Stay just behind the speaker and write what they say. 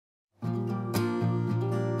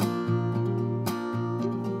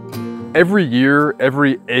Every year,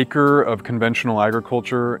 every acre of conventional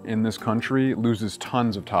agriculture in this country loses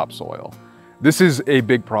tons of topsoil. This is a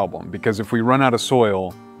big problem because if we run out of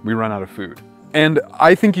soil, we run out of food. And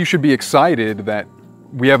I think you should be excited that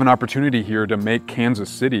we have an opportunity here to make Kansas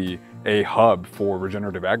City a hub for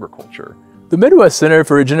regenerative agriculture. The Midwest Center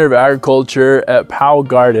for Regenerative Agriculture at Powell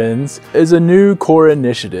Gardens is a new core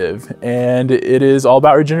initiative, and it is all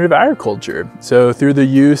about regenerative agriculture. So through the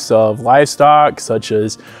use of livestock such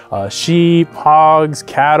as sheep, hogs,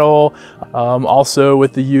 cattle, also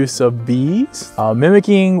with the use of bees,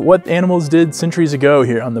 mimicking what animals did centuries ago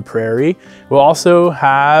here on the prairie. We'll also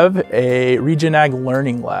have a Regen Ag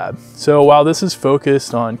Learning Lab. So while this is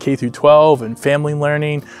focused on K through 12 and family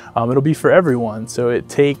learning, it'll be for everyone. So it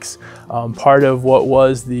takes part of what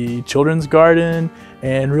was the children's garden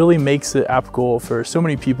and really makes it applicable for so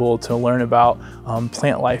many people to learn about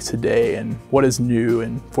plant life today and what is new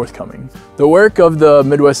and forthcoming. The work of the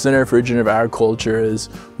Midwest Center for Regenerative Agriculture is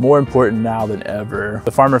more important now than ever.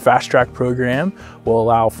 The Farmer Fastrack program will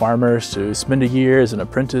allow farmers to spend a year as an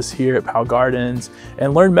apprentice here at Powell Gardens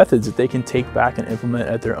and learn methods that they can take back and implement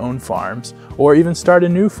at their own farms or even start a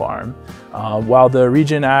new farm. While the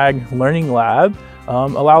Regen Ag Learning Lab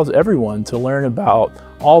allows everyone to learn about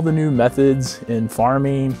all the new methods in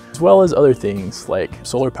farming, as well as other things like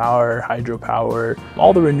solar power, hydropower,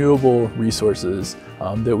 all the renewable resources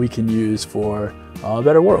that we can use for a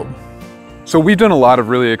better world. So we've done a lot of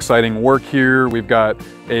really exciting work here. We've got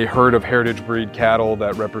a herd of heritage breed cattle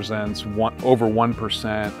that represents over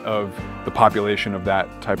 1% of the population of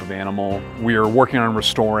that type of animal. We are working on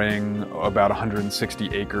restoring about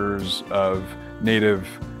 160 acres of native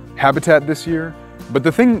habitat this year. But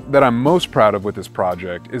the thing that I'm most proud of with this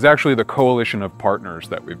project is actually the coalition of partners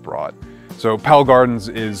that we've brought. So Powell Gardens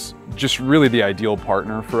is just really the ideal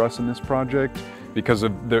partner for us in this project because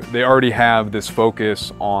they already have this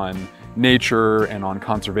focus on nature and on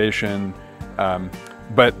conservation.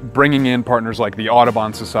 But bringing in partners like the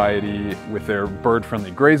Audubon Society with their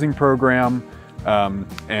bird-friendly grazing program,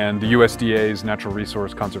 and the USDA's Natural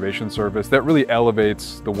Resource Conservation Service, that really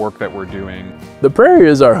elevates the work that we're doing. The prairie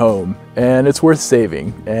is our home, and it's worth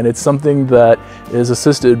saving, and it's something that is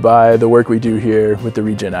assisted by the work we do here with the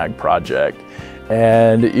Regen Ag project.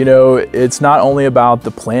 And you know, it's not only about the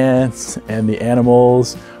plants and the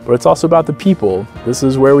animals, but it's also about the people. This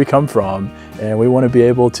is where we come from, and we want to be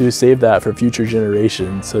able to save that for future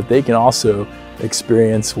generations so that they can also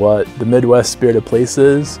experience what the Midwest spirit of place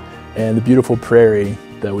is and the beautiful prairie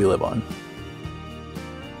that we live on.